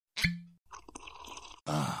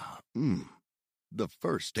Ah, mmm. The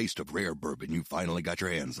first taste of rare bourbon you finally got your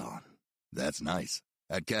hands on. That's nice.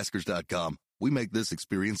 At Caskers.com, we make this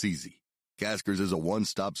experience easy. Caskers is a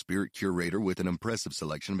one-stop spirit curator with an impressive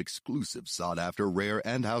selection of exclusive, sought-after, rare,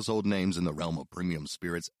 and household names in the realm of premium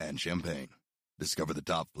spirits and champagne. Discover the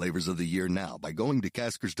top flavors of the year now by going to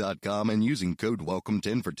Caskers.com and using code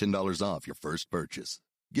WELCOME10 for $10 off your first purchase.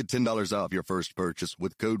 Get $10 off your first purchase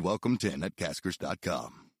with code WELCOME10 at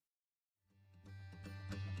Caskers.com.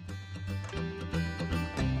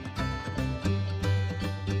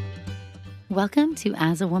 Welcome to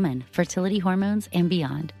As a Woman, Fertility Hormones and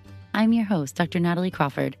Beyond. I'm your host, Dr. Natalie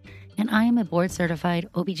Crawford, and I am a board-certified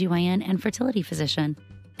OBGYN and fertility physician,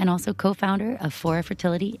 and also co-founder of Fora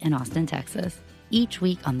Fertility in Austin, Texas. Each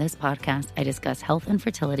week on this podcast, I discuss health and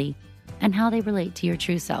fertility and how they relate to your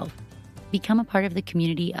true self. Become a part of the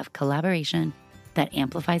community of collaboration that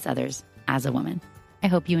amplifies others as a woman. I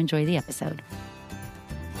hope you enjoy the episode.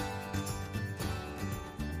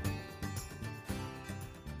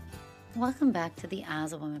 Welcome back to the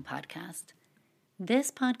As a Woman podcast.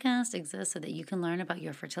 This podcast exists so that you can learn about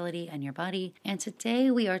your fertility and your body, and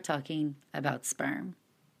today we are talking about sperm.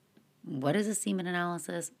 What is a semen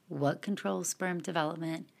analysis, what controls sperm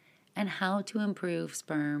development, and how to improve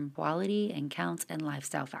sperm quality and counts and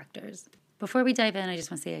lifestyle factors. Before we dive in, I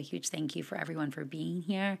just want to say a huge thank you for everyone for being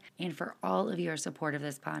here and for all of your support of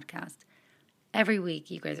this podcast. Every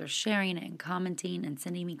week, you guys are sharing it and commenting and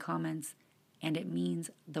sending me comments, and it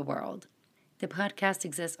means the world. The podcast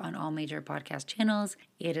exists on all major podcast channels.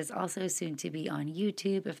 It is also soon to be on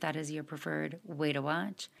YouTube if that is your preferred way to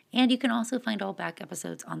watch. And you can also find all back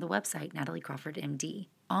episodes on the website, Natalie Crawford MD.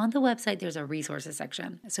 On the website, there's a resources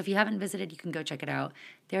section. So if you haven't visited, you can go check it out.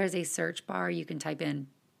 There is a search bar. You can type in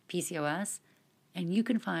PCOS, and you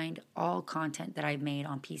can find all content that I've made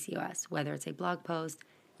on PCOS, whether it's a blog post,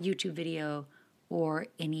 YouTube video, or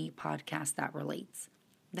any podcast that relates.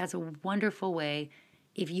 That's a wonderful way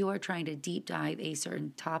if you are trying to deep dive a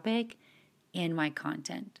certain topic in my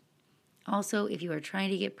content. Also, if you are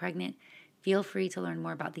trying to get pregnant, feel free to learn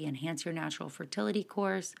more about the Enhance Your Natural Fertility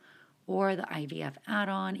course or the IVF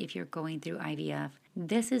add-on if you're going through IVF.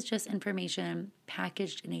 This is just information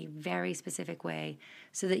packaged in a very specific way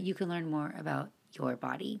so that you can learn more about your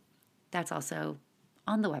body. That's also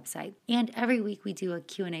on the website. And every week we do a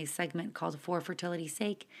Q&A segment called For Fertility's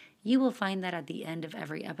Sake. You will find that at the end of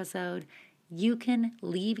every episode. You can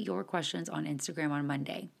leave your questions on Instagram on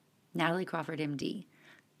Monday, Natalie Crawford MD.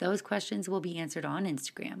 Those questions will be answered on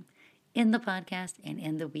Instagram, in the podcast, and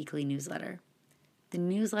in the weekly newsletter. The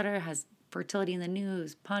newsletter has fertility in the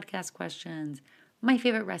news, podcast questions, my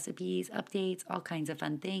favorite recipes, updates, all kinds of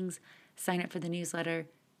fun things. Sign up for the newsletter,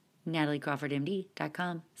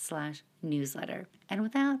 nataliecrawfordmd.com/newsletter. And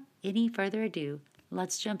without any further ado,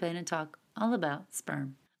 let's jump in and talk all about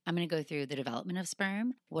sperm. I'm going to go through the development of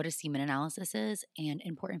sperm, what a semen analysis is, and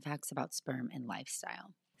important facts about sperm and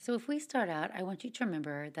lifestyle. So if we start out, I want you to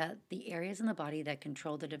remember that the areas in the body that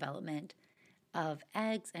control the development of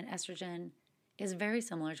eggs and estrogen is very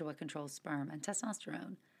similar to what controls sperm and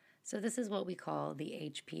testosterone. So this is what we call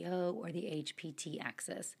the HPO or the HPT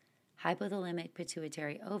axis, hypothalamic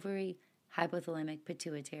pituitary ovary, hypothalamic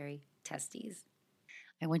pituitary testes.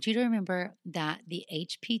 I want you to remember that the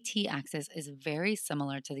HPT axis is very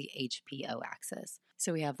similar to the HPO axis.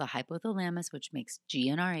 So we have the hypothalamus, which makes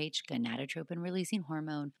GnRH, gonadotropin-releasing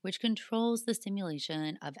hormone, which controls the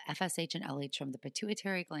stimulation of FSH and LH from the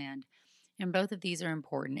pituitary gland. And both of these are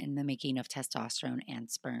important in the making of testosterone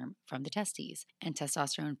and sperm from the testes. And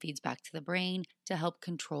testosterone feeds back to the brain to help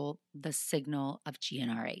control the signal of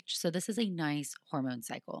GnRH. So this is a nice hormone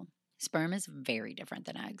cycle. Sperm is very different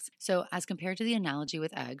than eggs. So as compared to the analogy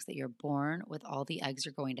with eggs, that you're born with all the eggs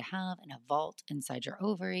you're going to have in a vault inside your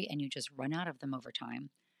ovary and you just run out of them over time,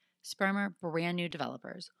 sperm are brand new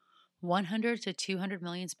developers. 100 to 200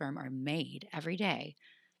 million sperm are made every day.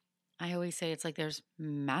 I always say it's like there's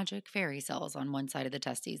magic fairy cells on one side of the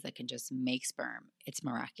testes that can just make sperm. It's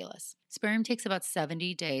miraculous. Sperm takes about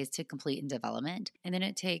 70 days to complete in development, and then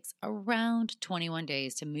it takes around 21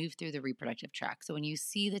 days to move through the reproductive tract. So when you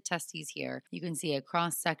see the testes here, you can see a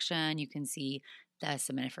cross section, you can see the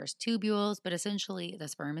seminiferous tubules, but essentially the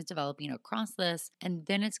sperm is developing across this, and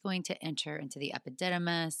then it's going to enter into the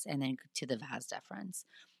epididymis and then to the vas deferens.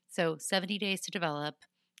 So 70 days to develop,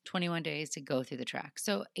 21 days to go through the tract.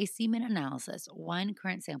 So a semen analysis, one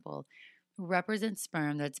current sample, represents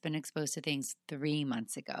sperm that's been exposed to things 3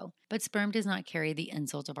 months ago. But sperm does not carry the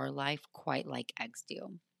insult of our life quite like eggs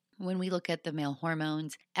do. When we look at the male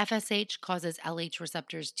hormones, FSH causes LH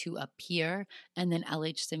receptors to appear, and then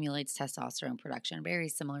LH stimulates testosterone production, very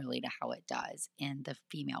similarly to how it does in the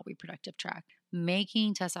female reproductive tract.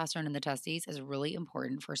 Making testosterone in the testes is really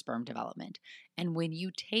important for sperm development. And when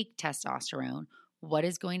you take testosterone, what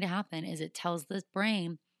is going to happen is it tells the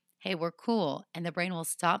brain, hey, we're cool. And the brain will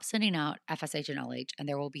stop sending out FSH and LH, and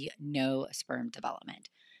there will be no sperm development.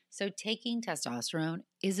 So, taking testosterone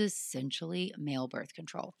is essentially male birth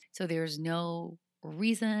control. So, there's no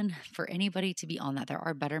reason for anybody to be on that. There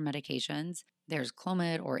are better medications. There's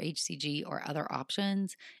Clomid or HCG or other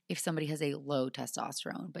options if somebody has a low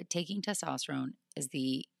testosterone. But taking testosterone is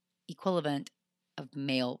the equivalent of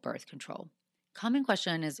male birth control. Common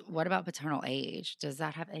question is, what about paternal age? Does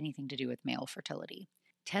that have anything to do with male fertility?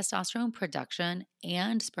 Testosterone production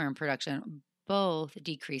and sperm production both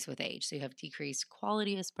decrease with age. So you have decreased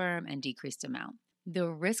quality of sperm and decreased amount. The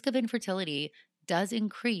risk of infertility does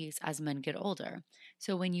increase as men get older.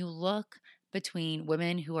 So when you look between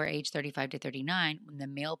women who are age 35 to 39, when the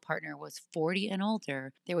male partner was 40 and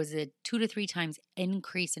older, there was a 2 to 3 times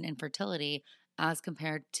increase in infertility as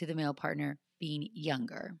compared to the male partner being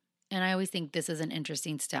younger. And I always think this is an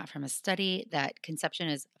interesting stat from a study that conception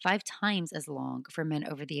is 5 times as long for men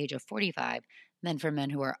over the age of 45 than for men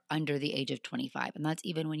who are under the age of 25. And that's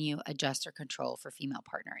even when you adjust or control for female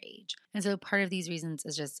partner age. And so part of these reasons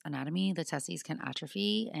is just anatomy. The testes can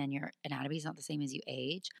atrophy and your anatomy is not the same as you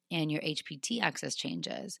age, and your HPT axis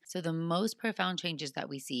changes. So the most profound changes that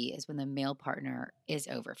we see is when the male partner is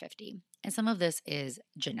over 50. And some of this is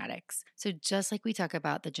genetics. So just like we talk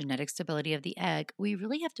about the genetic stability of the egg, we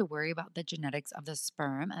really have to worry about the genetics of the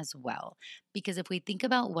sperm as well. Because if we think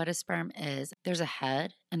about what a sperm is, there's a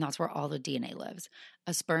head, and that's where all the DNA lives.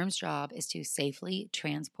 A sperm's job is to safely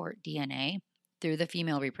transport DNA through the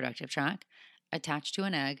female reproductive tract, attach to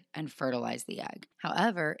an egg, and fertilize the egg.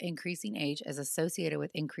 However, increasing age is associated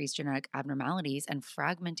with increased genetic abnormalities and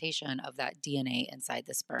fragmentation of that DNA inside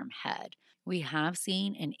the sperm head. We have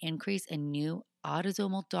seen an increase in new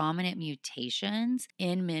autosomal dominant mutations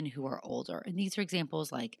in men who are older. And these are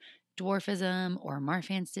examples like dwarfism or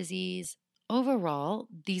Marfan's disease. Overall,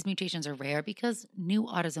 these mutations are rare because new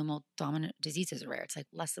autosomal dominant diseases are rare. It's like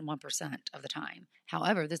less than 1% of the time.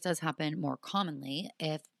 However, this does happen more commonly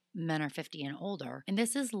if men are 50 and older. And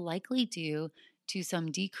this is likely due to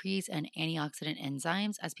some decrease in antioxidant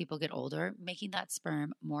enzymes as people get older, making that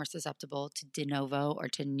sperm more susceptible to de novo or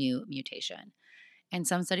to new mutation. And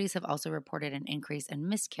some studies have also reported an increase in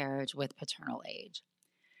miscarriage with paternal age.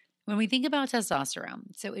 When we think about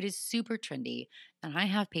testosterone, so it is super trendy, and I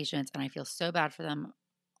have patients, and I feel so bad for them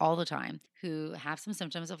all the time, who have some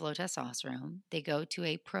symptoms of low testosterone. They go to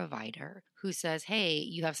a provider who says, hey,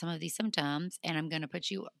 you have some of these symptoms, and I'm going to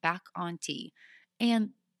put you back on T. And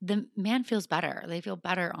the man feels better. They feel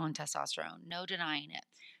better on testosterone, no denying it.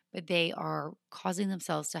 But they are causing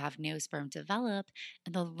themselves to have no sperm develop.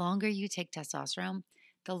 And the longer you take testosterone,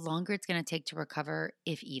 the longer it's going to take to recover,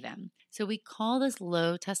 if even. So we call this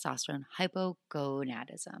low testosterone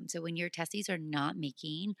hypogonadism. So when your testes are not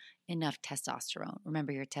making enough testosterone,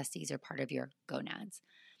 remember your testes are part of your gonads.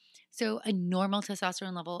 So a normal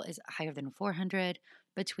testosterone level is higher than 400.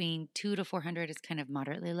 Between 2 to 400 is kind of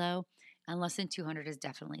moderately low, and less than 200 is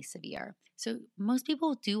definitely severe. So most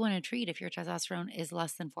people do want to treat if your testosterone is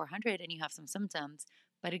less than 400 and you have some symptoms,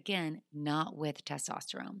 but again, not with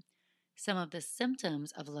testosterone. Some of the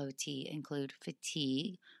symptoms of low T include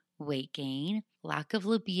fatigue, weight gain, lack of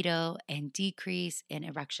libido, and decrease in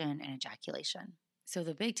erection and ejaculation. So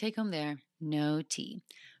the big take home there, no T.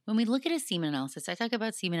 When we look at a semen analysis, I talk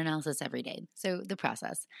about semen analysis every day. So the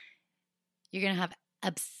process, you're going to have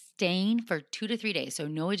abstain for 2 to 3 days. So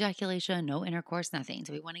no ejaculation, no intercourse, nothing.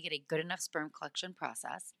 So we want to get a good enough sperm collection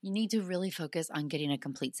process. You need to really focus on getting a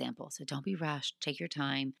complete sample. So don't be rushed, take your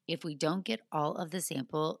time. If we don't get all of the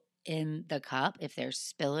sample in the cup, if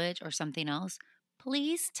there's spillage or something else,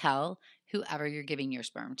 please tell whoever you're giving your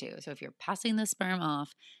sperm to. So if you're passing the sperm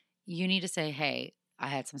off, you need to say, hey, I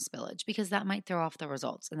had some spillage, because that might throw off the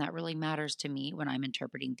results. And that really matters to me when I'm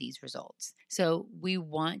interpreting these results. So we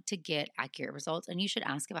want to get accurate results, and you should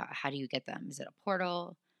ask about how do you get them? Is it a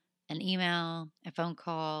portal, an email, a phone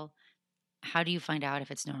call? How do you find out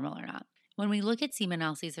if it's normal or not? When we look at semen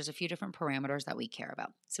analyses, there's a few different parameters that we care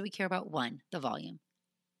about. So we care about 1, the volume.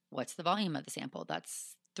 What's the volume of the sample?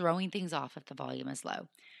 That's throwing things off if the volume is low.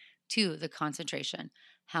 2, the concentration.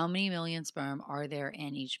 How many million sperm are there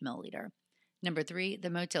in each milliliter? Number 3, the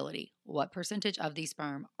motility. What percentage of these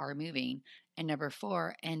sperm are moving? And number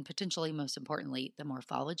 4, and potentially most importantly, the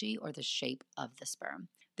morphology or the shape of the sperm.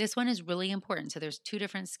 This one is really important. So there's two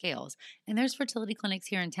different scales. And there's fertility clinics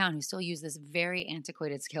here in town who still use this very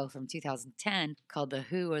antiquated scale from 2010 called the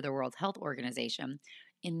WHO, or the World Health Organization.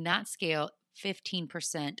 In that scale,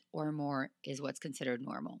 15% or more is what's considered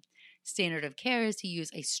normal. Standard of care is to use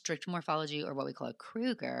a strict morphology, or what we call a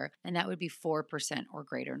Kruger, and that would be 4% or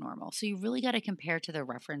greater normal. So you really got to compare to the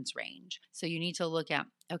reference range. So you need to look at,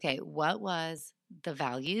 okay, what was the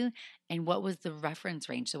value and what was the reference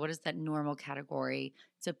range? So what is that normal category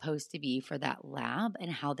supposed to be for that lab,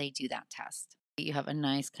 and how they do that test? You have a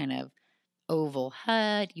nice kind of oval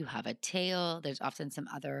head, you have a tail, there's often some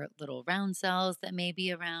other little round cells that may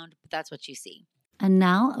be around, but that's what you see. And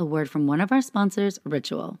now a word from one of our sponsors,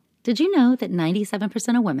 Ritual. Did you know that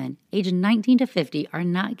 97% of women aged 19 to 50 are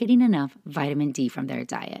not getting enough vitamin D from their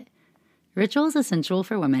diet? Ritual is essential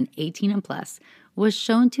for women 18 and plus, was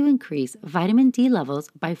shown to increase vitamin D levels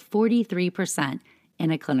by 43%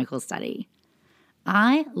 in a clinical study.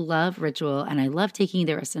 I love Ritual, and I love taking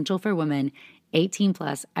their Essential for Women 18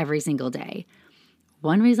 plus every single day.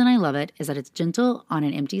 One reason I love it is that it's gentle on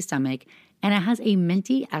an empty stomach, and it has a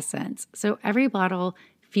minty essence, so every bottle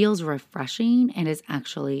feels refreshing and is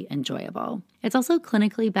actually enjoyable. It's also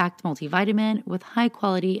clinically backed multivitamin with high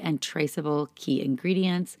quality and traceable key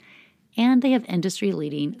ingredients, and they have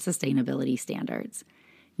industry-leading sustainability standards.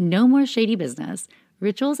 No more shady business.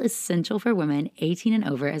 Ritual's Essential for Women 18 and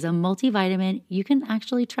over is a multivitamin you can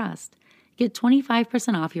actually trust. Get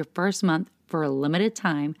 25% off your first month for a limited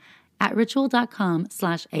time at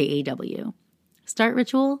ritual.com/AAW. Start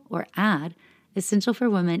Ritual or add Essential for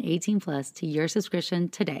Women 18 plus to your subscription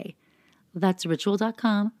today. That's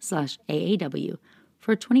ritual.com/AAW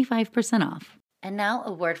for 25% off. And now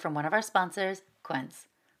a word from one of our sponsors, Quince.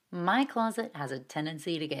 My closet has a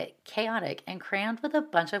tendency to get chaotic and crammed with a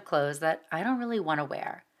bunch of clothes that I don't really want to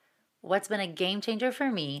wear. What's been a game changer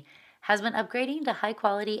for me has been upgrading to high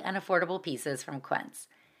quality and affordable pieces from Quince.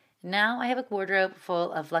 Now I have a wardrobe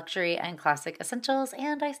full of luxury and classic essentials,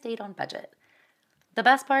 and I stayed on budget. The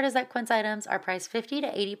best part is that Quince items are priced 50 to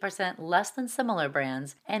 80% less than similar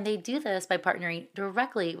brands, and they do this by partnering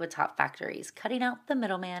directly with top factories, cutting out the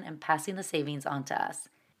middleman and passing the savings on to us.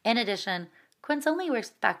 In addition, Quince only works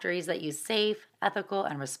with factories that use safe, ethical,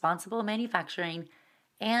 and responsible manufacturing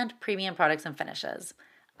and premium products and finishes.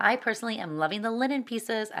 I personally am loving the linen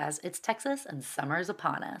pieces as it's Texas and summer's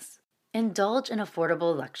upon us. Indulge in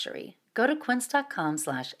affordable luxury. Go to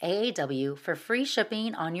quince.com/AAW for free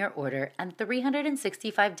shipping on your order and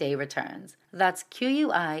 365-day returns. That's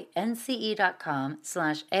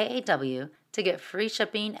QUINCE.com/AAW to get free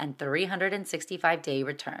shipping and 365-day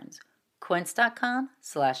returns.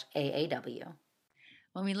 Quince.com/AAW.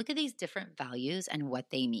 When we look at these different values and what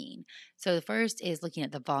they mean, so the first is looking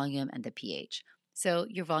at the volume and the pH. So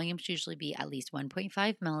your volume should usually be at least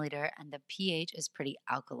 1.5 milliliter, and the pH is pretty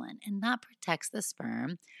alkaline, and that protects the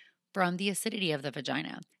sperm from the acidity of the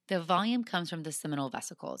vagina. The volume comes from the seminal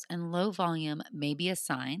vesicles, and low volume may be a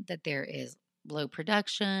sign that there is low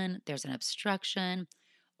production, there's an obstruction,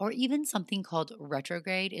 or even something called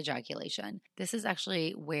retrograde ejaculation. This is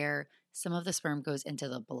actually where some of the sperm goes into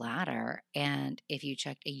the bladder, and if you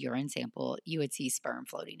checked a urine sample, you would see sperm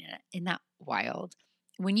floating in it. Isn't that wild?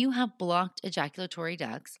 When you have blocked ejaculatory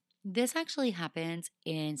ducts, this actually happens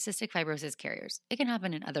in cystic fibrosis carriers. It can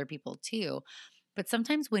happen in other people too, but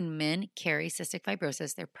sometimes when men carry cystic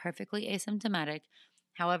fibrosis, they're perfectly asymptomatic.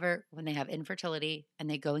 However, when they have infertility and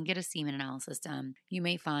they go and get a semen analysis done, you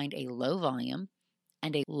may find a low volume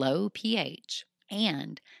and a low pH.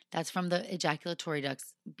 And that's from the ejaculatory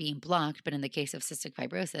ducts being blocked. But in the case of cystic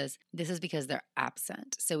fibrosis, this is because they're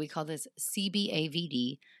absent. So we call this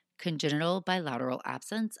CBAVD, congenital bilateral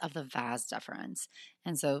absence of the vas deferens.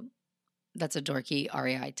 And so that's a dorky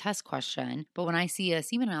REI test question. But when I see a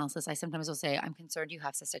semen analysis, I sometimes will say, I'm concerned you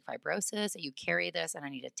have cystic fibrosis, you carry this, and I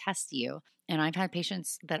need to test you. And I've had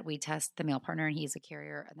patients that we test the male partner and he's a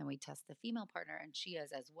carrier, and then we test the female partner and she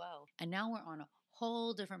is as well. And now we're on a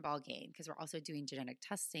whole different ball game because we're also doing genetic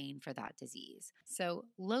testing for that disease. So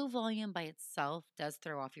low volume by itself does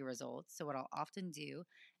throw off your results. So what I'll often do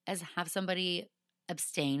is have somebody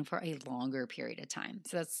abstain for a longer period of time.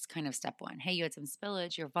 So that's kind of step one. Hey, you had some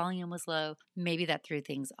spillage, your volume was low, maybe that threw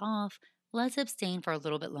things off. Let's abstain for a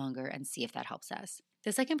little bit longer and see if that helps us.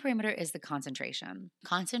 The second parameter is the concentration.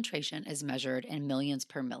 Concentration is measured in millions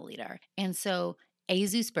per milliliter. And so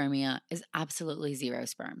azoospermia is absolutely zero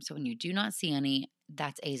sperm. So when you do not see any,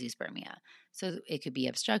 that's azoospermia. So it could be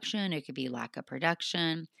obstruction, it could be lack of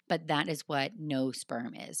production, but that is what no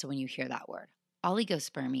sperm is. So when you hear that word.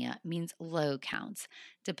 Oligospermia means low counts.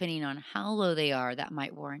 Depending on how low they are, that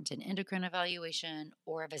might warrant an endocrine evaluation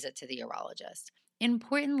or a visit to the urologist.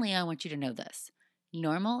 Importantly, I want you to know this.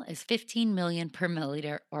 Normal is 15 million per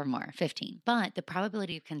milliliter or more, 15. But the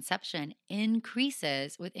probability of conception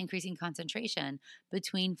increases with increasing concentration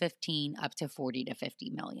between 15 up to 40 to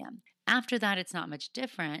 50 million. After that, it's not much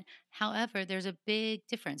different. However, there's a big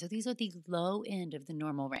difference. So these are the low end of the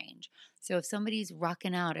normal range. So if somebody's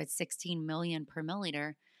rocking out at 16 million per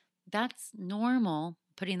milliliter, that's normal,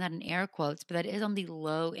 putting that in air quotes, but that is on the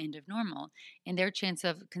low end of normal. And their chance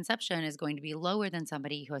of conception is going to be lower than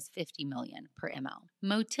somebody who has 50 million per ml.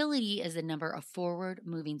 Motility is the number of forward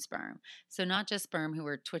moving sperm. So not just sperm who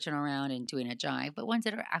are twitching around and doing a jive, but ones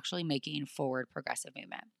that are actually making forward progressive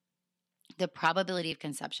movement. The probability of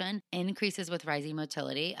conception increases with rising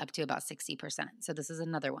motility up to about 60%. So this is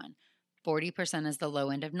another one. 40% is the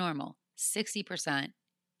low end of normal. 60%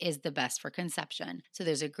 is the best for conception. So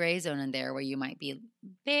there's a gray zone in there where you might be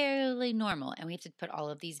barely normal, and we have to put all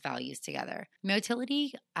of these values together.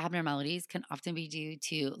 Motility abnormalities can often be due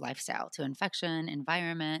to lifestyle, to infection,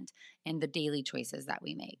 environment, and the daily choices that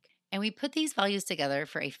we make. And we put these values together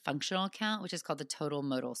for a functional count, which is called the total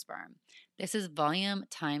motile sperm. This is volume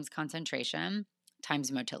times concentration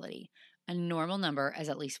times motility. A normal number is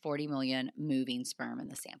at least 40 million moving sperm in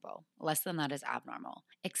the sample. Less than that is abnormal.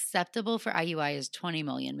 Acceptable for IUI is 20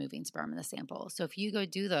 million moving sperm in the sample. So if you go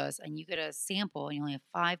do this and you get a sample and you only have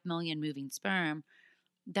 5 million moving sperm,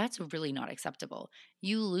 that's really not acceptable.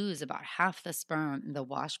 You lose about half the sperm in the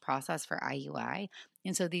wash process for IUI.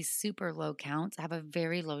 And so these super low counts have a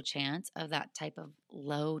very low chance of that type of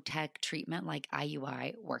low tech treatment like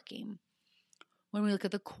IUI working. When we look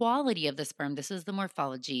at the quality of the sperm, this is the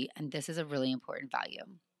morphology, and this is a really important value.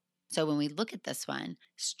 So when we look at this one,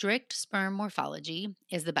 strict sperm morphology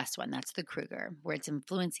is the best one. That's the Kruger, where it's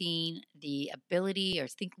influencing the ability, or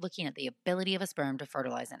looking at the ability of a sperm to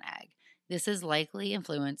fertilize an egg. This is likely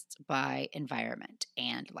influenced by environment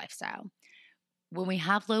and lifestyle. When we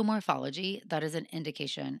have low morphology, that is an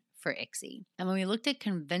indication for ICSI. And when we looked at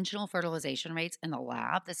conventional fertilization rates in the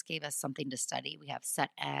lab, this gave us something to study. We have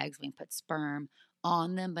set eggs, we put sperm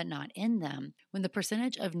on them, but not in them. When the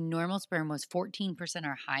percentage of normal sperm was 14%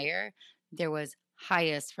 or higher, there was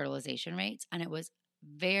highest fertilization rates, and it was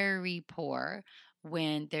very poor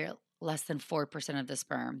when there less than 4% of the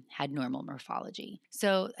sperm had normal morphology.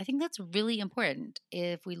 So I think that's really important.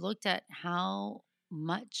 If we looked at how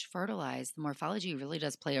much fertilized, the morphology really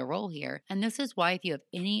does play a role here. And this is why if you have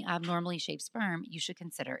any abnormally shaped sperm, you should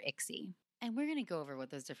consider ICSI. And we're going to go over what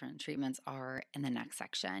those different treatments are in the next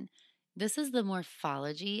section. This is the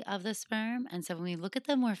morphology of the sperm. And so when we look at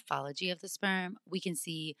the morphology of the sperm, we can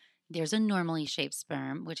see there's a normally shaped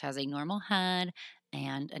sperm, which has a normal head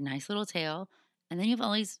and a nice little tail. And then you have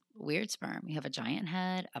all these weird sperm. You have a giant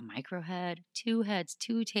head, a micro head, two heads,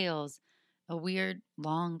 two tails, a weird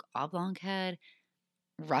long oblong head,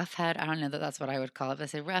 rough head. I don't know that that's what I would call it, but I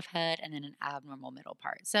say rough head, and then an abnormal middle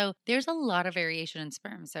part. So there's a lot of variation in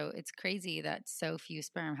sperm. So it's crazy that so few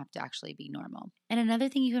sperm have to actually be normal. And another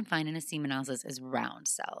thing you can find in a semen analysis is round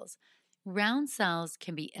cells. Round cells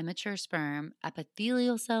can be immature sperm,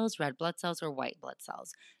 epithelial cells, red blood cells, or white blood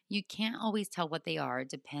cells. You can't always tell what they are. It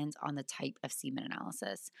depends on the type of semen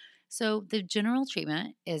analysis. So the general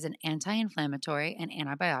treatment is an anti-inflammatory and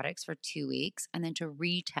antibiotics for 2 weeks, and then to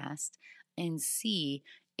retest and see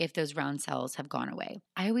if those round cells have gone away.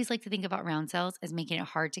 I always like to think about round cells as making it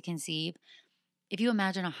hard to conceive. If you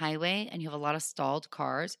imagine a highway and you have a lot of stalled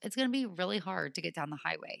cars, it's going to be really hard to get down the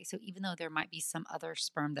highway. So even though there might be some other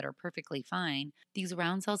sperm that are perfectly fine, these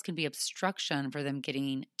round cells can be obstruction for them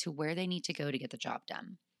getting to where they need to go to get the job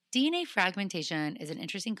done. DNA fragmentation is an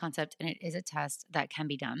interesting concept, and it is a test that can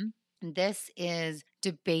be done. This is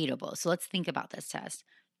debatable. So let's think about this test.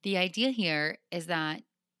 The idea here is that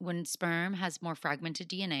when sperm has more fragmented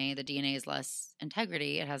DNA, the DNA is less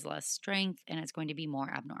integrity, it has less strength, and it's going to be more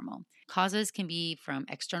abnormal. Causes can be from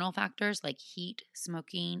external factors like heat,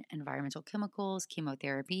 smoking, environmental chemicals,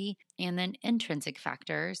 chemotherapy, and then intrinsic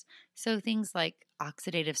factors. So things like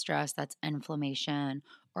oxidative stress, that's inflammation,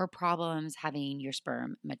 or problems having your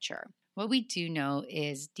sperm mature. What we do know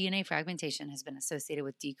is DNA fragmentation has been associated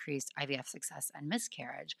with decreased IVF success and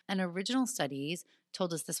miscarriage. And original studies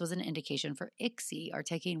told us this was an indication for ICSI, or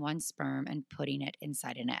taking one sperm and putting it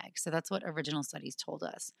inside an egg. So that's what original studies told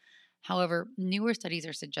us. However, newer studies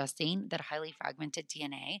are suggesting that highly fragmented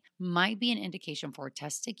DNA might be an indication for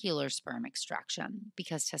testicular sperm extraction,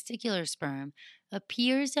 because testicular sperm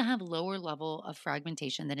appears to have lower level of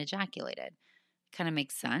fragmentation than ejaculated. Kind of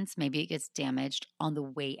makes sense. Maybe it gets damaged on the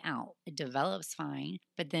way out. It develops fine,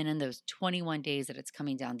 but then in those 21 days that it's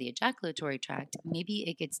coming down the ejaculatory tract, maybe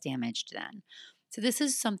it gets damaged then. So this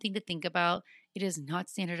is something to think about. It is not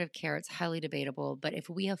standard of care. It's highly debatable, but if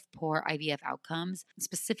we have poor IVF outcomes,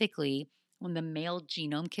 specifically when the male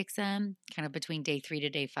genome kicks in, kind of between day 3 to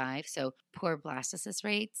day 5, so poor blastocyst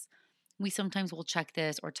rates, we sometimes will check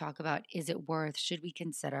this or talk about, should we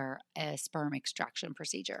consider a sperm extraction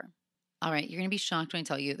procedure? All right, you're going to be shocked when I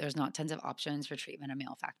tell you there's not tons of options for treatment of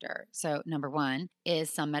male factor. So, number one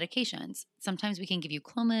is some medications. Sometimes we can give you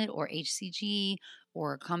Clomid or HCG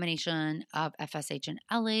or a combination of FSH and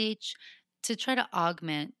LH to try to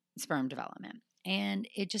augment sperm development. And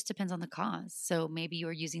it just depends on the cause. So maybe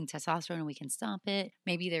you're using testosterone and we can stop it.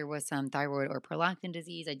 Maybe there was some thyroid or prolactin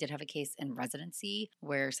disease. I did have a case in residency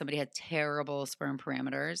where somebody had terrible sperm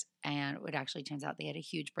parameters, and it actually turns out they had a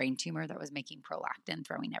huge brain tumor that was making prolactin,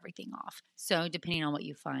 throwing everything off. So depending on what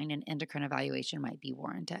you find, an endocrine evaluation might be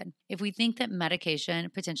warranted. If we think that medication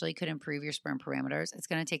potentially could improve your sperm parameters, it's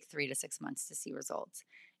going to take 3 to 6 months to see results.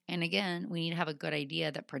 And again, we need to have a good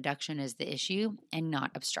idea that production is the issue and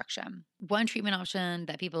not obstruction. One treatment option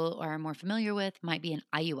that people are more familiar with might be an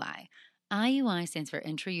IUI. IUI stands for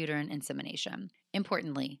intrauterine insemination.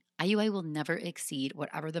 Importantly, IUI will never exceed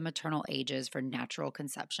whatever the maternal age is for natural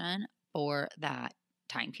conception for that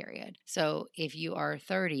time period. So if you are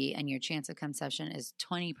 30 and your chance of conception is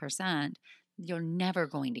 20%, you're never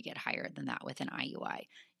going to get higher than that with an IUI.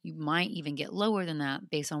 You might even get lower than that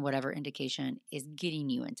based on whatever indication is getting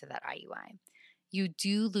you into that IUI. You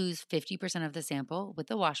do lose 50% of the sample with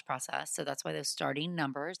the wash process, so that's why those starting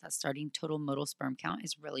numbers, that starting total motile sperm count,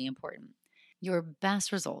 is really important. Your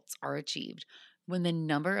best results are achieved when the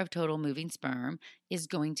number of total moving sperm is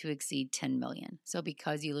going to exceed 10 million. So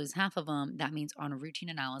because you lose half of them, that means on a routine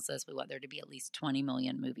analysis, we want there to be at least 20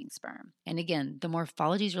 million moving sperm. And again, the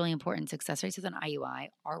morphology is really important. Success rates with an IUI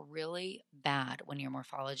are really bad when your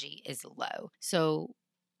morphology is low. So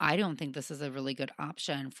I don't think this is a really good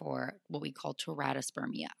option for what we call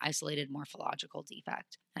teratospermia, isolated morphological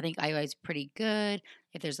defect. I think IUI is pretty good.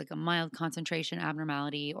 If there's like a mild concentration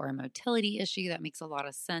abnormality or a motility issue, that makes a lot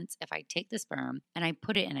of sense. If I take the sperm and I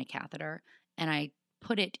put it in a catheter and I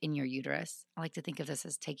put it in your uterus, I like to think of this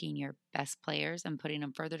as taking your best players and putting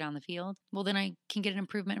them further down the field. Well, then I can get an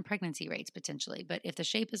improvement in pregnancy rates potentially. But if the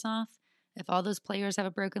shape is off, if all those players have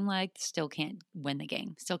a broken leg, still can't win the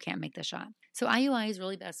game, still can't make the shot. So IUI is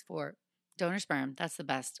really best for donor sperm, that's the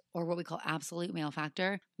best, or what we call absolute male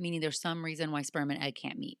factor, meaning there's some reason why sperm and egg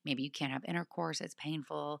can't meet. Maybe you can't have intercourse, it's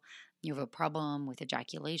painful, you have a problem with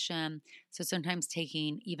ejaculation. So sometimes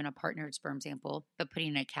taking even a partnered sperm sample, but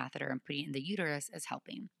putting in a catheter and putting it in the uterus is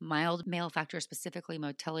helping. Mild male factor, specifically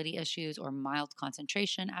motility issues or mild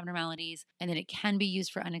concentration abnormalities, and then it can be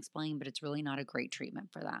used for unexplained, but it's really not a great treatment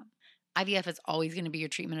for that. IVF is always going to be your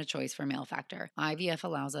treatment of choice for male factor. IVF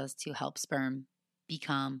allows us to help sperm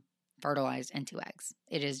become fertilized into eggs.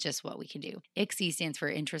 It is just what we can do. ICSI stands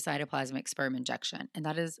for intracytoplasmic sperm injection, and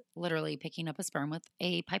that is literally picking up a sperm with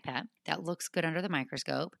a pipette that looks good under the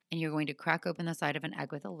microscope, and you're going to crack open the side of an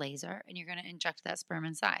egg with a laser, and you're going to inject that sperm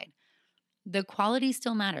inside. The quality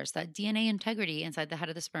still matters. That DNA integrity inside the head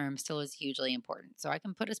of the sperm still is hugely important. So I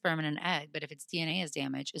can put a sperm in an egg, but if its DNA is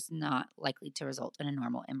damaged, it's not likely to result in a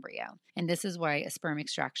normal embryo. And this is why a sperm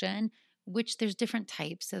extraction, which there's different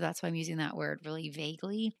types, so that's why I'm using that word really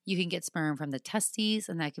vaguely. You can get sperm from the testes,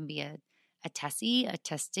 and that can be a TESE, a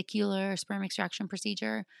testicular sperm extraction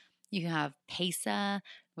procedure. You have PESA,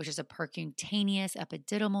 which is a percutaneous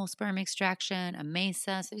epididymal sperm extraction, a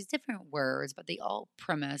MESA. So there's different words, but they all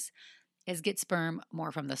premise is get sperm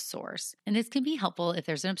more from the source. And this can be helpful if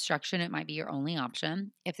there's an obstruction, it might be your only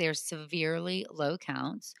option. If there's severely low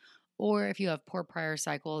counts, or if you have poor prior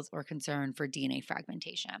cycles or concern for DNA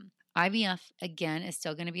fragmentation. IVF, again, is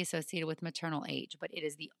still going to be associated with maternal age, but it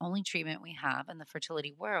is the only treatment we have in the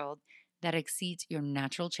fertility world that exceeds your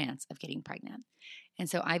natural chance of getting pregnant. And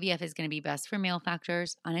so IVF is going to be best for male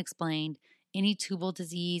factors, unexplained, any tubal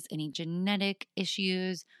disease, any genetic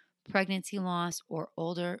issues, pregnancy loss, or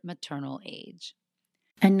older maternal age.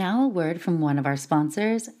 And now a word from one of our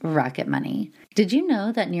sponsors, Rocket Money. Did you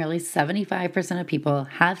know that nearly 75% of people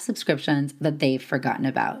have subscriptions that they've forgotten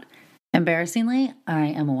about? Embarrassingly, I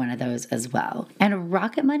am one of those as well. And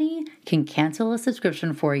Rocket Money can cancel a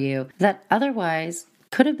subscription for you that otherwise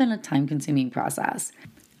could have been a time-consuming process.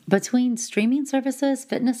 Between streaming services,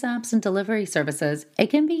 fitness apps, and delivery services,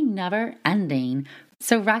 it can be never-ending.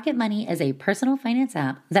 So Rocket Money is a personal finance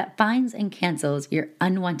app that finds and cancels your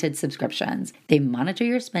unwanted subscriptions. They monitor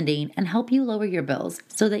your spending and help you lower your bills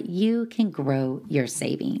so that you can grow your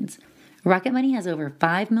savings. Rocket Money has over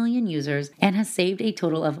 5 million users and has saved a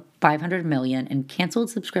total of $500 million in canceled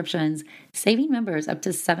subscriptions, saving members up to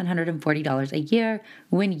 $740 a year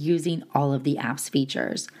when using all of the app's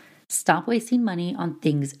features. Stop wasting money on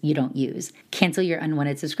things you don't use. Cancel your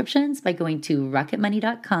unwanted subscriptions by going to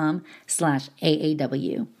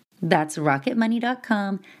rocketmoney.com/AAW. That's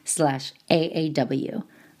rocketmoney.com/AAW.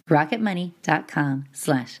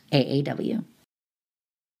 rocketmoney.com/AAW.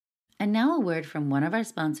 And now a word from one of our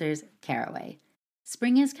sponsors, Caraway.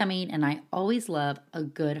 Spring is coming, and I always love a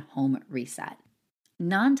good home reset.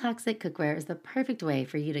 Non-toxic cookware is the perfect way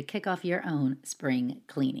for you to kick off your own spring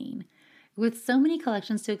cleaning. With so many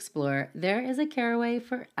collections to explore, there is a Caraway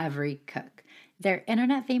for every cook. Their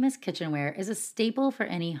internet-famous kitchenware is a staple for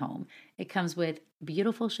any home. It comes with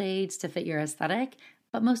beautiful shades to fit your aesthetic,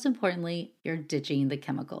 but most importantly, you're ditching the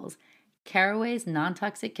chemicals. Caraway's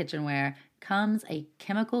non-toxic kitchenware comes a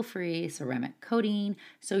chemical-free ceramic coating,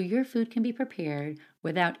 so your food can be prepared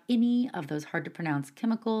without any of those hard-to-pronounce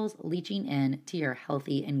chemicals leaching in to your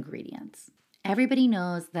healthy ingredients. Everybody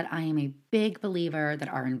knows that I am a big believer that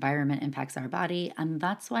our environment impacts our body, and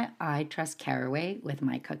that's why I trust Caraway with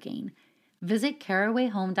my cooking. Visit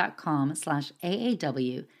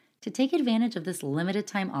carawayhome.com/AAW to take advantage of this limited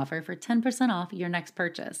time offer for 10% off your next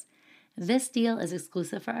purchase. This deal is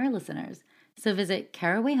exclusive for our listeners, so visit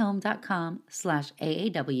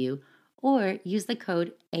carawayhome.com/AAW or use the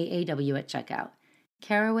code AAW at checkout.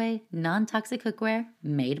 Caraway non-toxic cookware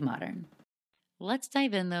made modern. Let's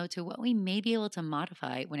dive in, though, to what we may be able to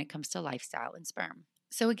modify when it comes to lifestyle and sperm.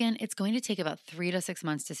 So again, it's going to take about 3 to 6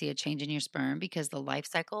 months to see a change in your sperm because the life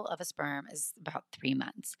cycle of a sperm is about 3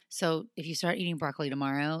 months. So if you start eating broccoli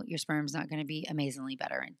tomorrow, your sperm's not going to be amazingly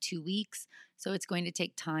better in 2 weeks. So it's going to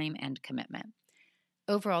take time and commitment.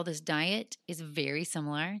 Overall, this diet is very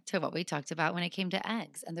similar to what we talked about when it came to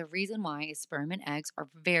eggs. And the reason why is sperm and eggs are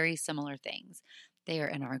very similar things. They are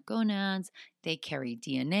in our gonads, they carry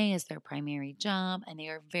DNA as their primary job, and they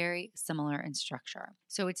are very similar in structure.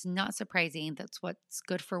 So it's not surprising that's what's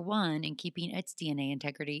good for one and keeping its DNA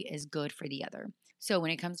integrity is good for the other. So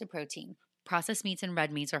when it comes to protein, processed meats and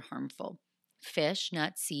red meats are harmful. Fish,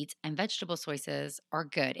 nuts, seeds, and vegetable sources are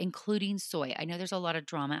good, including soy. I know there's a lot of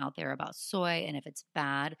drama out there about soy and if it's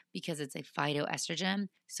bad because it's a phytoestrogen.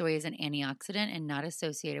 Soy is an antioxidant and not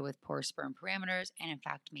associated with poor sperm parameters, and in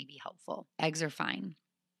fact may be helpful. Eggs are fine.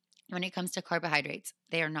 When it comes to carbohydrates,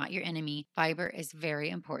 they are not your enemy. Fiber is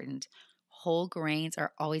very important. Whole grains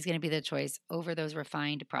are always going to be the choice over those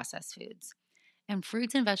refined processed foods. And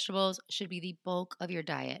fruits and vegetables should be the bulk of your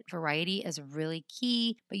diet. Variety is really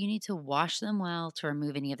key, but you need to wash them well to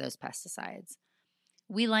remove any of those pesticides.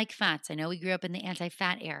 We like fats. I know we grew up in the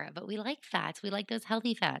anti-fat era, but we like fats. We like those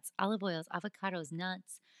healthy fats, olive oils, avocados,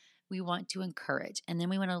 nuts. We want to encourage. And then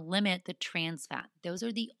we want to limit the trans fat. Those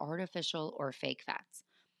are the artificial or fake fats.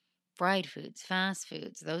 Fried foods, fast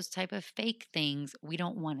foods, those type of fake things, we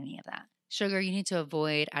don't want any of that. Sugar, you need to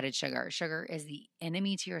avoid added sugar. Sugar is the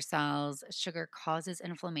enemy to your cells. Sugar causes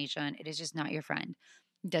inflammation. It is just not your friend.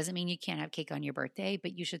 Doesn't mean you can't have cake on your birthday,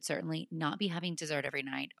 but you should certainly not be having dessert every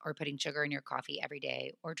night or putting sugar in your coffee every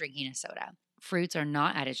day or drinking a soda. Fruits are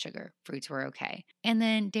not added sugar. Fruits were okay. And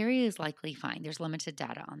then dairy is likely fine. There's limited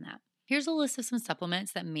data on that. Here's a list of some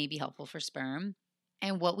supplements that may be helpful for sperm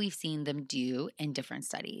and what we've seen them do in different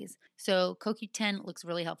studies. So CoQ10 looks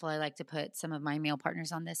really helpful. I like to put some of my male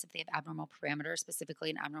partners on this if they have abnormal parameters, specifically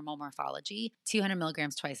an abnormal morphology, 200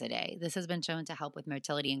 milligrams twice a day. This has been shown to help with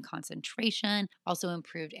motility and concentration, also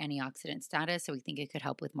improved antioxidant status, so we think it could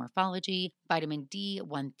help with morphology. Vitamin D,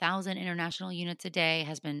 1,000 international units a day,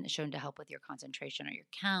 has been shown to help with your concentration or your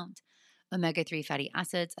count. Omega-3 fatty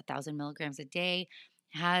acids, 1,000 milligrams a day,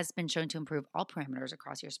 has been shown to improve all parameters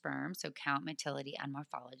across your sperm, so count, motility, and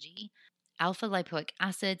morphology. Alpha lipoic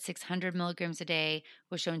acid, 600 milligrams a day,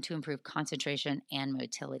 was shown to improve concentration and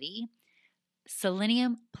motility.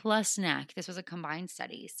 Selenium plus NAC, this was a combined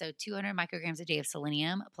study, so 200 micrograms a day of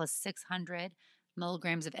selenium plus 600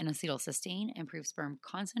 milligrams of N-acetylcysteine improves sperm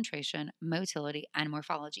concentration, motility, and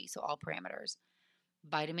morphology, so all parameters.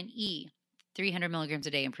 Vitamin E, 300 milligrams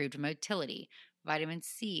a day improved motility. Vitamin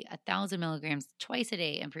C, 1,000 milligrams twice a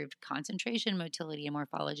day improved concentration, motility, and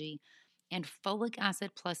morphology. And folic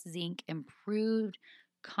acid plus zinc improved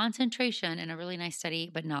concentration in a really nice study,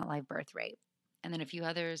 but not live birth rate. And then a few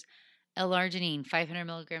others. L-arginine, 500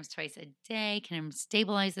 milligrams twice a day, can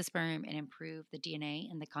stabilize the sperm and improve the DNA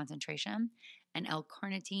and the concentration. And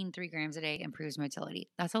L-carnitine, 3 grams a day, improves motility.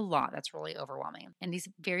 That's a lot. That's really overwhelming. And these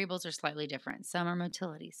variables are slightly different. Some are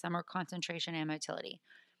motility, some are concentration and motility.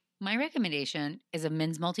 My recommendation is a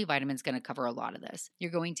men's multivitamin is going to cover a lot of this.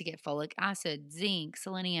 You're going to get folic acid, zinc,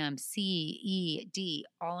 selenium, C, E, D,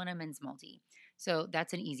 all in a men's multi. So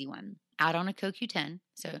that's an easy one. Add on a CoQ10.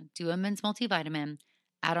 So do a men's multivitamin,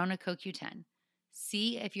 add on a CoQ10.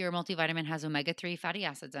 See if your multivitamin has omega-3 fatty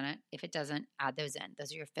acids in it. If it doesn't, add those in.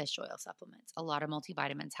 Those are your fish oil supplements. A lot of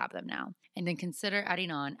multivitamins have them now. And then consider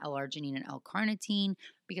adding on L-arginine and L-carnitine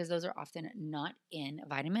because those are often not in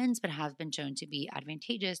vitamins, but have been shown to be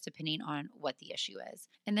advantageous depending on what the issue is.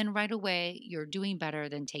 And then right away, you're doing better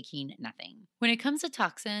than taking nothing. When it comes to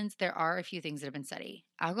toxins, there are a few things that have been studied.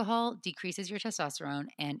 Alcohol decreases your testosterone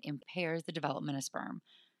and impairs the development of sperm.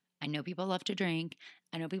 I know people love to drink.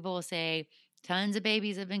 I know people will say tons of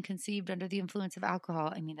babies have been conceived under the influence of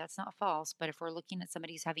alcohol. I mean, that's not false, but if we're looking at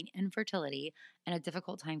somebody who's having infertility and a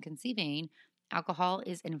difficult time conceiving, alcohol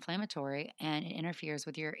is inflammatory and it interferes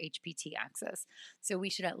with your HPT axis. So we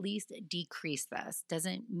should at least decrease this.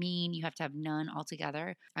 Doesn't mean you have to have none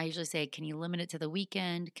altogether. I usually say, can you limit it to the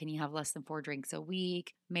weekend? Can you have less than 4 drinks a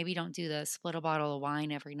week? Maybe don't do the split a bottle of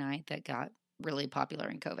wine every night that got really popular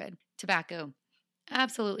in COVID. Tobacco.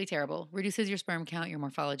 Absolutely terrible. Reduces your sperm count, your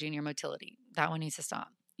morphology, and your motility. That one needs to stop.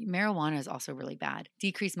 Marijuana is also really bad.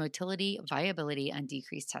 Decreased motility, viability, and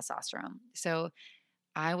decreased testosterone. So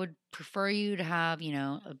I would prefer you to have,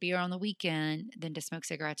 a beer on the weekend than to smoke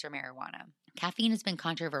cigarettes or marijuana. Caffeine has been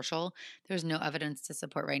controversial. There's no evidence to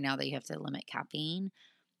support right now that you have to limit caffeine.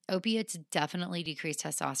 Opiates definitely decrease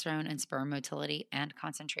testosterone and sperm motility and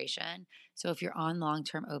concentration. So if you're on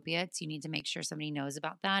long-term opiates, you need to make sure somebody knows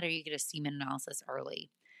about that or you get a semen analysis early.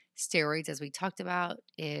 Steroids, as we talked about,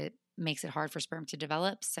 it makes it hard for sperm to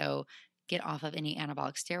develop. So get off of any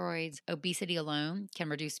anabolic steroids. Obesity alone can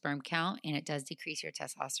reduce sperm count and it does decrease your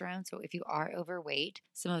testosterone. So if you are overweight,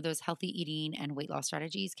 some of those healthy eating and weight loss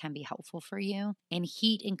strategies can be helpful for you. And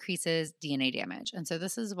heat increases DNA damage. And so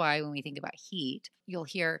this is why when we think about heat, you'll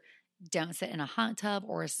hear don't sit in a hot tub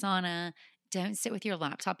or a sauna. Don't sit with your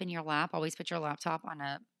laptop in your lap. Always put your laptop on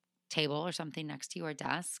a table or something next to your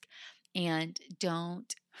desk. And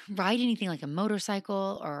don't ride anything like a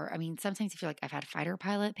motorcycle sometimes if you're like, I've had fighter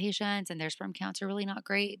pilot patients and their sperm counts are really not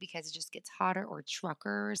great because it just gets hotter, or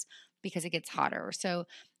truckers because it gets hotter. So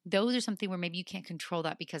those are something where maybe you can't control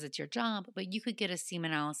that because it's your job, but you could get a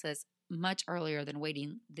semen analysis much earlier than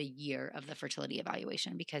waiting the year of the fertility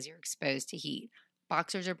evaluation because you're exposed to heat.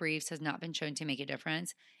 Boxers or briefs has not been shown to make a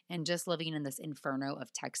difference. And just living in this inferno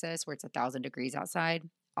of Texas where it's 1,000 degrees outside,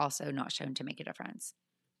 also not shown to make a difference.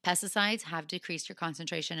 Pesticides have decreased your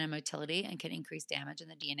concentration and motility and can increase damage in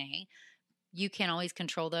the DNA. You can't always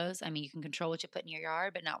control those. You can control what you put in your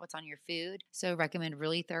yard, but not what's on your food. So recommend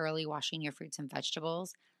really thoroughly washing your fruits and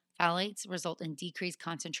vegetables. Phthalates result in decreased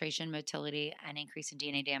concentration, motility, and increase in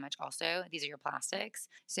DNA damage also. These are your plastics.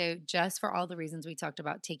 So just for all the reasons we talked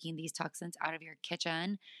about taking these toxins out of your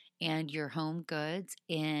kitchen and your home goods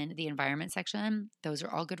in the environment section, those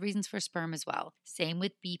are all good reasons for sperm as well. Same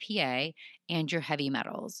with BPA and your heavy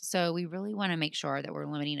metals. So we really want to make sure that we're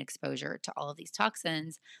limiting exposure to all of these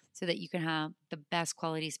toxins so that you can have the best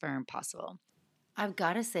quality sperm possible. I've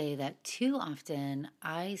got to say that too often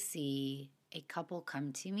I see a couple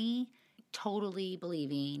come to me totally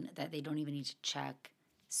believing that they don't even need to check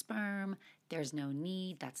sperm. There's no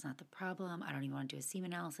need. That's not the problem. I don't even want to do a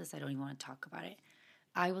semen analysis. I don't even want to talk about it.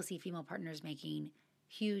 I will see female partners making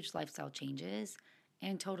huge lifestyle changes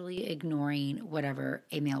and totally ignoring whatever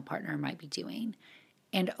a male partner might be doing.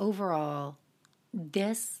 And overall,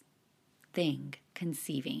 this thing,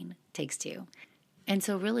 conceiving, takes two. And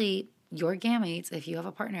so really, your gametes, if you have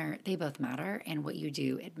a partner, they both matter, and what you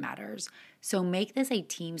do, it matters. So make this a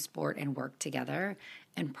team sport and work together.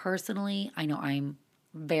 And personally, I know I'm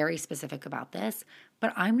very specific about this,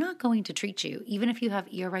 but I'm not going to treat you, even if you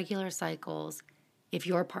have irregular cycles, if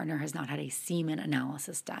your partner has not had a semen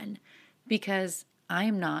analysis done, because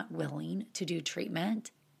I'm not willing to do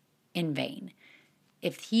treatment in vain.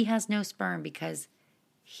 If he has no sperm because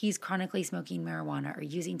he's chronically smoking marijuana or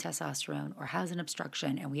using testosterone or has an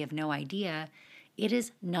obstruction and we have no idea, it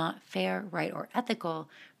is not fair, right, or ethical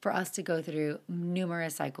for us to go through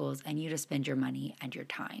numerous cycles and you to spend your money and your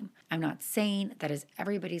time. I'm not saying that is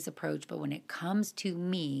everybody's approach, but when it comes to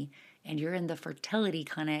me and you're in the fertility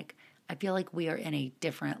clinic, I feel like we are in a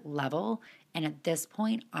different level. And at this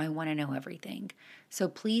point, I want to know everything. So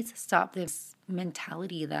please stop this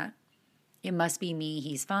mentality that it must be me,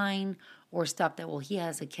 he's fine, or stop that, well, he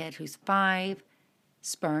has a kid who's 5.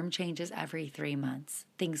 Sperm changes every 3 months.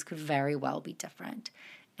 Things could very well be different.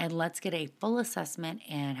 And let's get a full assessment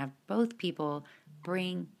and have both people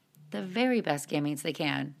bring the very best gametes they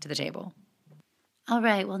can to the table. All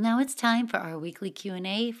right, well, now it's time for our weekly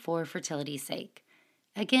Q&A for fertility's sake.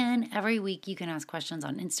 Again, every week you can ask questions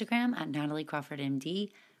on Instagram at Natalie Crawford MD.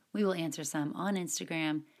 We will answer some on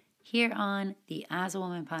Instagram, here on the As a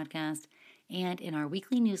Woman podcast, and in our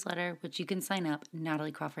weekly newsletter, which you can sign up,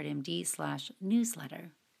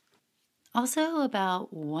 NatalieCrawfordMD/newsletter. Also,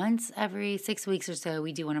 about once every 6 weeks or so,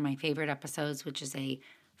 we do one of my favorite episodes, which is a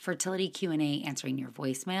fertility Q&A answering your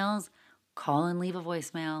voicemails. Call and leave a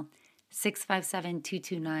voicemail.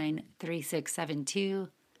 657-229-3672.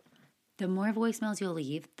 The more voicemails you'll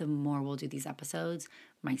leave, the more we'll do these episodes.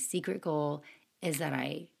 My secret goal is that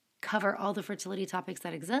I cover all the fertility topics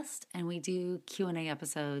that exist and we do Q&A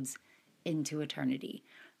episodes into eternity.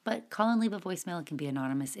 But call and leave a voicemail. It can be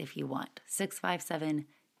anonymous if you want.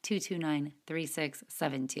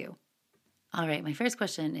 657-229-3672. All right, my first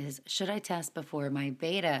question is, should I test before my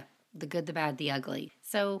beta, the good, the bad, the ugly?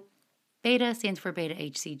 So beta stands for beta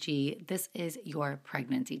HCG. This is your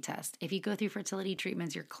pregnancy test. If you go through fertility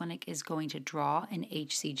treatments, your clinic is going to draw an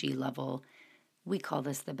HCG level. We call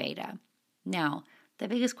this the beta. Now, the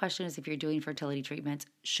biggest question is, if you're doing fertility treatments,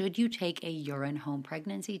 should you take a urine home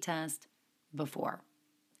pregnancy test before?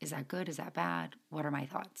 Is that good? Is that bad? What are my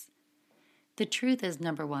thoughts? The truth is,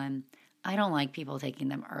 number one, I don't like people taking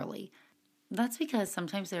them early. That's because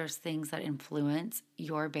sometimes there's things that influence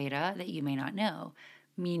your beta that you may not know,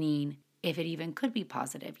 meaning if it even could be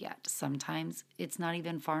positive yet. Sometimes it's not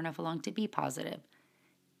even far enough along to be positive.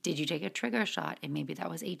 Did you take a trigger shot and maybe that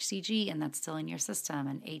was HCG and that's still in your system,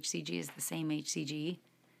 and HCG is the same HCG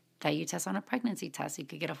that you test on a pregnancy test? You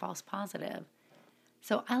could get a false positive.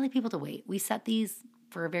 So I like people to wait. We set these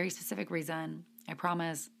for a very specific reason. I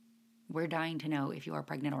promise we're dying to know if you are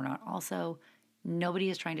pregnant or not. Also, nobody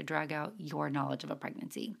is trying to drag out your knowledge of a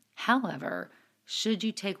pregnancy. However, should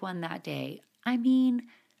you take one that day? I mean,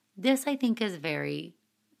 this I think is very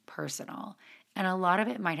personal, and a lot of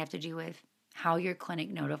it might have to do with how your clinic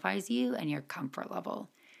notifies you and your comfort level.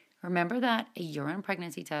 Remember that a urine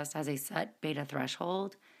pregnancy test has a set beta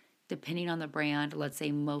threshold. Depending on the brand, let's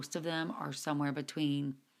say most of them are somewhere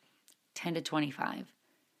between 10 to 25.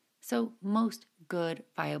 So most good,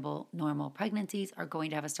 viable, normal pregnancies are going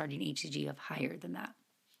to have a starting HCG of higher than that.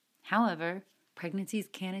 However, pregnancies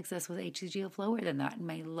can exist with HCG of lower than that.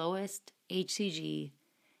 My lowest HCG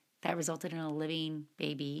that resulted in a living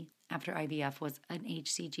baby after IVF was an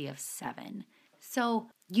HCG of 7. So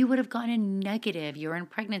you would have gotten a negative urine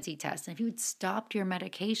pregnancy test. And if you had stopped your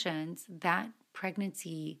medications, that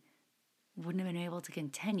pregnancy wouldn't have been able to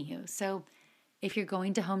continue. So if you're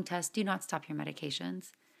going to home test, do not stop your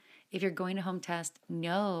medications. If you're going to home test,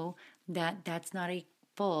 know that that's not a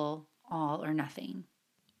full all or nothing.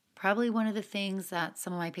 Probably one of the things that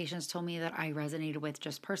some of my patients told me that I resonated with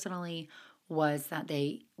just personally was that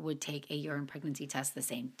they would take a urine pregnancy test the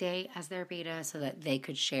same day as their beta so that they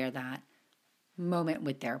could share that moment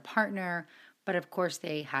with their partner. But of course,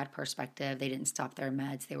 they had perspective. They didn't stop their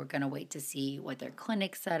meds. They were going to wait to see what their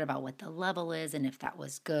clinic said about what the level is and if that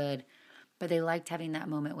was good. But they liked having that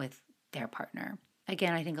moment with their partner.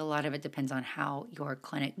 Again, I think a lot of it depends on how your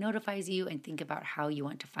clinic notifies you, and think about how you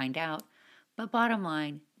want to find out. But bottom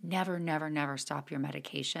line, never, never, never stop your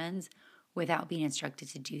medications without being instructed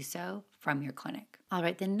to do so from your clinic. All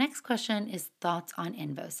right, the next question is thoughts on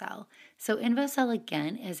InvoCell. So InvoCell,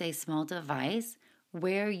 again, is a small device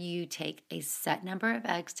where you take a set number of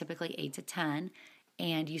eggs, typically 8 to 10,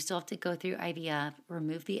 and you still have to go through IVF,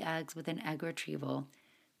 remove the eggs with an egg retrieval.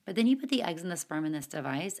 But then you put the eggs and the sperm in this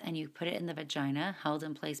device and you put it in the vagina, held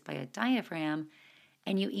in place by a diaphragm,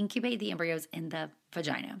 and you incubate the embryos in the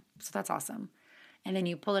vagina. So that's awesome. And then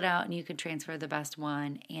you pull it out and you can transfer the best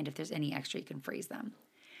one, and if there's any extra, you can freeze them.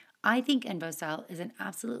 I think InvoCell is an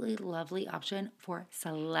absolutely lovely option for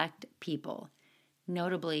select people,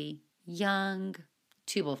 notably young,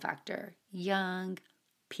 tubal factor, young,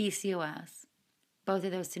 PCOS. Both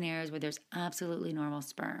of those scenarios where there's absolutely normal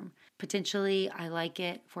sperm. Potentially, I like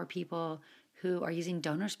it for people who are using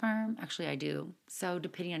donor sperm. Actually, I do. So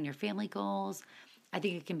depending on your family goals, I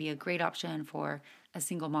think it can be a great option for a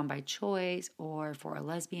single mom by choice or for a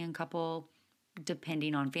lesbian couple,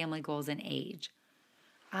 depending on family goals and age.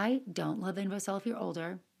 I don't love InvoCell if you're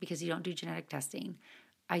older because you don't do genetic testing.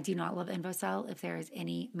 I do not love InvoCell if there is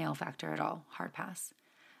any male factor at all. Hard pass.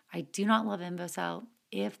 I do not love InvoCell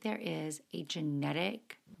if there is a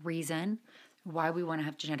genetic reason why we want to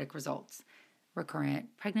have genetic results.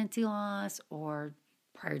 Recurrent pregnancy loss or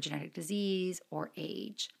prior genetic disease or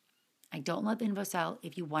age. I don't love InvoCell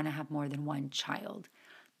if you want to have more than one child,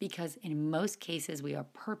 because in most cases we are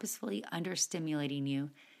purposefully understimulating you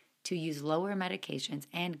to use lower medications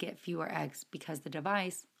and get fewer eggs because the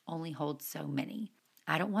device only holds so many.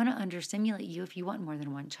 I don't want to understimulate you if you want more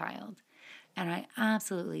than one child. And I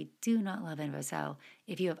absolutely do not love InvoCell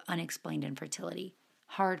if you have unexplained infertility.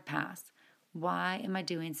 Hard pass. Why am I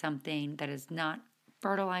doing something that is not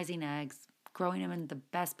fertilizing eggs, growing them in the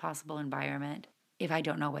best possible environment if I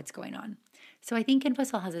don't know what's going on? So I think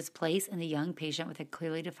InvoCell has its place in the young patient with a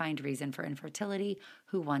clearly defined reason for infertility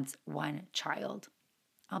who wants one child.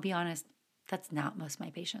 I'll be honest, that's not most of my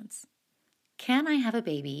patients. Can I have a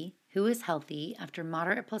baby Who is healthy after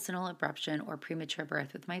moderate placental abruption or premature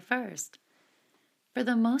birth with my first? For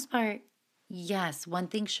the most part, yes, one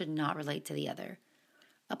thing should not relate to the other.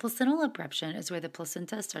 A placental abruption is where the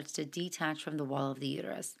placenta starts to detach from the wall of the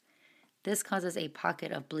uterus. This causes a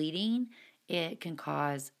pocket of bleeding. It can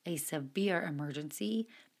cause a severe emergency.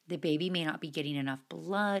 The baby may not be getting enough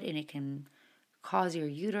blood, and it can cause your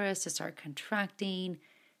uterus to start contracting.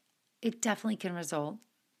 It definitely can result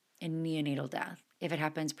in neonatal death. If it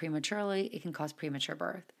happens prematurely, it can cause premature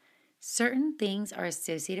birth. Certain things are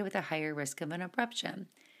associated with a higher risk of an abruption: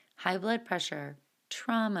 high blood pressure,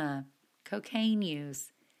 trauma, cocaine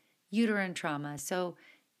use, uterine trauma. So,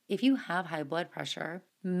 if you have high blood pressure,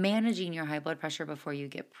 managing your high blood pressure before you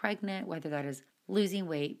get pregnant, whether that is losing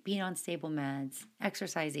weight, being on stable meds,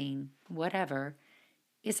 exercising, whatever,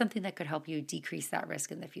 is something that could help you decrease that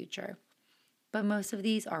risk in the future. But most of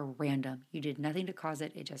these are random. You did nothing to cause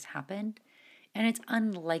it, it just happened, and it's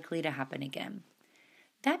unlikely to happen again.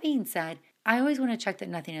 That being said, I always want to check that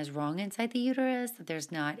nothing is wrong inside the uterus, that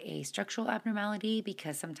there's not a structural abnormality,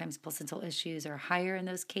 because sometimes placental issues are higher in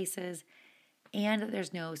those cases, and that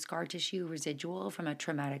there's no scar tissue residual from a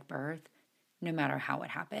traumatic birth, no matter how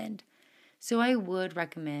it happened. So I would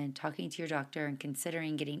recommend talking to your doctor and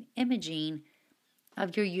considering getting imaging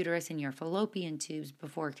of your uterus and your fallopian tubes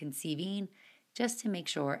before conceiving, just to make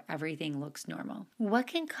sure everything looks normal. What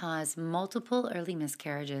can cause multiple early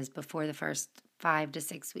miscarriages before the first 5 to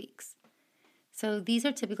 6 weeks? So these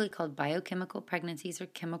are typically called biochemical pregnancies or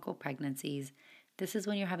chemical pregnancies. This is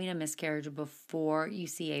when you're having a miscarriage before you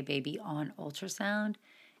see a baby on ultrasound,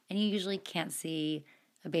 and you usually can't see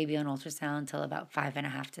a baby on ultrasound until about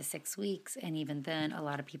 5.5 to 6 weeks, and even then, a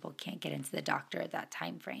lot of people can't get into the doctor at that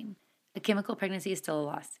time frame. A chemical pregnancy is still a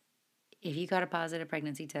loss. If you got a positive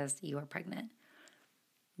pregnancy test, you are pregnant.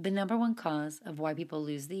 The number one cause of why people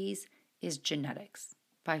lose these is genetics,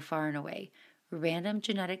 by far and away. Random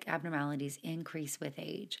genetic abnormalities increase with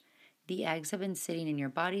age. The eggs have been sitting in your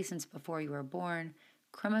body since before you were born,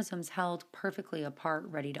 chromosomes held perfectly apart,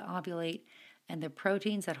 ready to ovulate, and the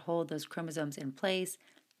proteins that hold those chromosomes in place,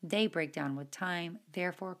 they break down with time,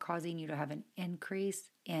 therefore causing you to have an increase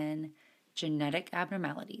in genetic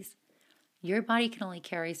abnormalities. Your body can only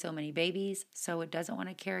carry so many babies, so it doesn't want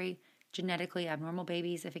to carry genetically abnormal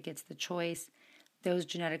babies if it gets the choice. Those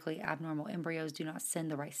genetically abnormal embryos do not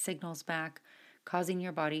send the right signals back, causing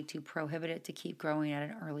your body to prohibit it to keep growing at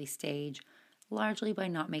an early stage, largely by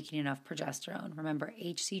not making enough progesterone. Remember,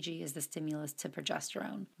 HCG is the stimulus to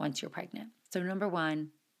progesterone once you're pregnant. So number one,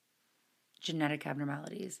 genetic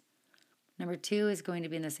abnormalities. Number two is going to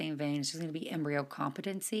be in the same vein. It's just going to be embryo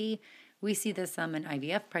competency. We see this some in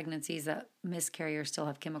IVF pregnancies that miscarry or still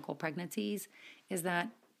have chemical pregnancies, is that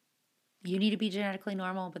you need to be genetically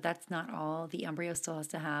normal, but that's not all. The embryo still has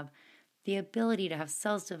to have the ability to have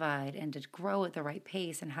cells divide and to grow at the right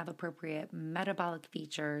pace and have appropriate metabolic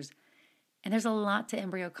features. And there's a lot to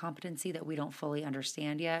embryo competency that we don't fully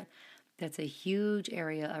understand yet. That's a huge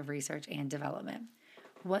area of research and development.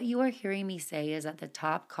 What you are hearing me say is that the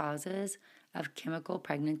top causes of chemical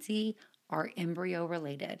pregnancy are embryo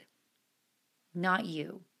related, not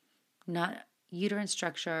you, not uterine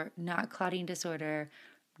structure, not clotting disorder,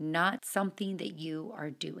 not something that you are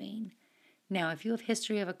doing. Now, if you have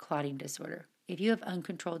history of a clotting disorder, if you have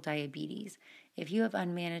uncontrolled diabetes, if you have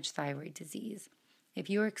unmanaged thyroid disease, if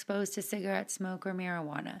you are exposed to cigarette smoke or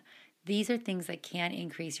marijuana, these are things that can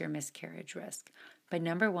increase your miscarriage risk. But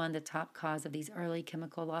number one, the top cause of these early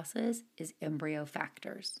chemical losses is embryo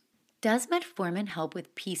factors. Does metformin help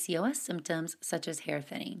with PCOS symptoms such as hair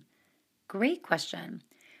thinning? Great question.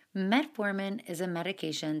 Metformin is a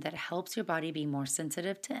medication that helps your body be more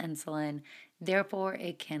sensitive to insulin. Therefore,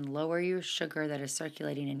 it can lower your sugar that is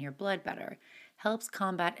circulating in your blood better, helps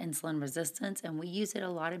combat insulin resistance, and we use it a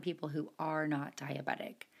lot in people who are not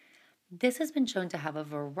diabetic. This has been shown to have a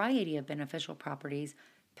variety of beneficial properties,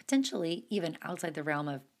 potentially even outside the realm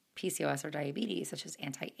of PCOS or diabetes, such as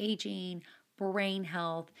anti-aging, brain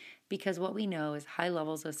health, because what we know is high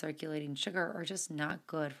levels of circulating sugar are just not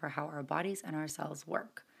good for how our bodies and our cells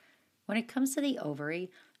work. When it comes to the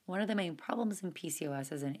ovary, one of the main problems in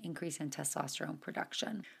PCOS is an increase in testosterone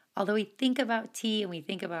production. Although we think about T and we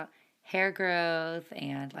think about hair growth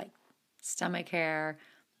and like stomach hair,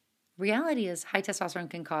 reality is high testosterone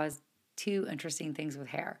can cause two interesting things with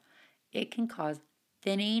hair. It can cause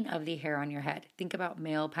thinning of the hair on your head. Think about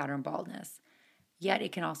male pattern baldness. Yet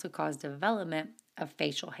it can also cause development of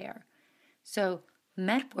facial hair. So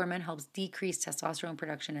metformin helps decrease testosterone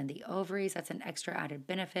production in the ovaries. That's an extra added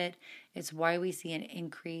benefit. It's why we see an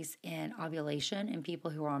increase in ovulation in people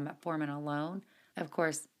who are on metformin alone. Of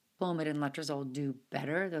course, Clomid and letrozole do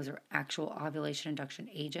better. Those are actual ovulation induction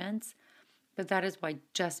agents. But that is why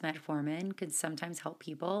just metformin can sometimes help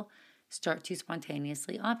people start to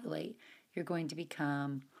spontaneously ovulate. You're going to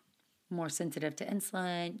become more sensitive to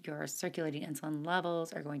insulin. Your circulating insulin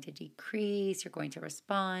levels are going to decrease. You're going to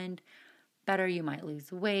respond better. You might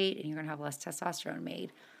lose weight and you're going to have less testosterone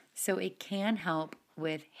made. So it can help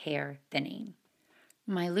with hair thinning.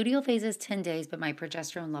 My luteal phase is 10 days, but my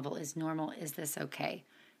progesterone level is normal. Is this okay?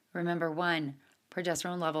 Remember, one,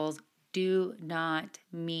 progesterone levels do not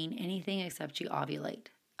mean anything except you ovulate.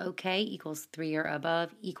 Okay equals 3 or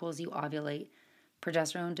above equals you ovulate.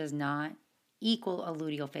 Progesterone does not equal a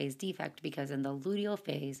luteal phase defect because in the luteal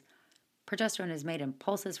phase, progesterone is made in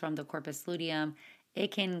pulses from the corpus luteum.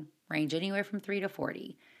 It can range anywhere from 3 to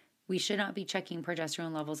 40. We should not be checking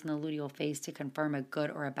progesterone levels in the luteal phase to confirm a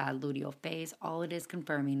good or a bad luteal phase. All it is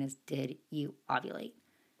confirming is, did you ovulate?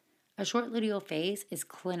 A short luteal phase is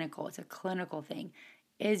clinical. It's a clinical thing.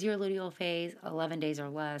 Is your luteal phase 11 days or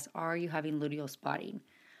less? Are you having luteal spotting?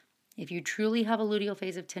 If you truly have a luteal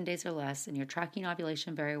phase of 10 days or less and you're tracking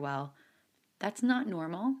ovulation very well, that's not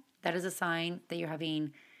normal. That is a sign that you're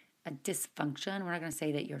having a dysfunction. We're not going to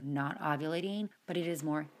say that you're not ovulating, but it is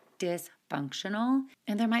more dysfunctional.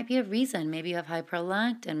 And there might be a reason. Maybe you have high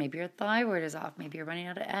prolactin. Maybe your thyroid is off. Maybe you're running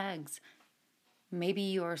out of eggs. Maybe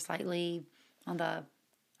you're slightly on the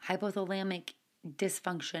hypothalamic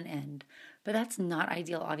dysfunction end. But that's not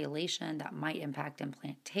ideal ovulation. That might impact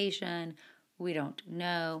implantation. We don't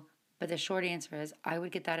know. But the short answer is I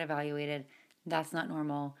would get that evaluated. That's not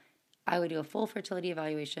normal. I would do a full fertility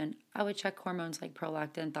evaluation. I would check hormones like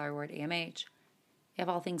prolactin, thyroid, AMH. If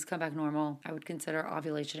all things come back normal, I would consider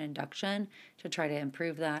ovulation induction to try to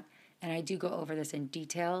improve that. And I do go over this in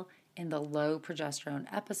detail in the low progesterone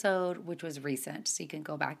episode, which was recent. So you can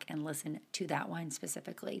go back and listen to that one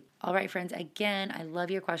specifically. All right, friends, again, I love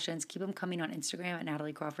your questions. Keep them coming on Instagram at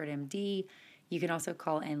Natalie Crawford MD. You can also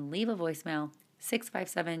call and leave a voicemail,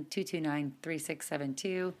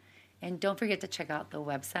 657-229-3672. And don't forget to check out the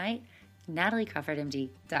website,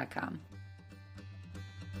 nataliecrawfordmd.com.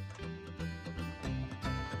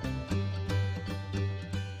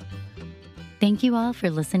 Thank you all for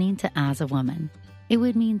listening to As a Woman. It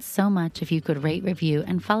would mean so much if you could rate, review,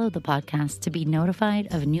 and follow the podcast to be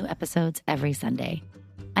notified of new episodes every Sunday.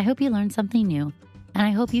 I hope you learned something new, and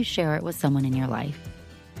I hope you share it with someone in your life.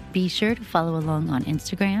 Be sure to follow along on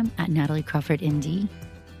Instagram at Natalie Crawford MD,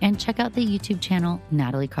 and check out the YouTube channel,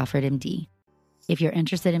 Natalie Crawford MD. If you're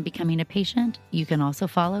interested in becoming a patient, you can also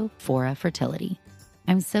follow Fora Fertility.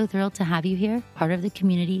 I'm so thrilled to have you here, part of the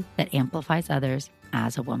community that amplifies others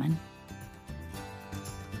as a woman.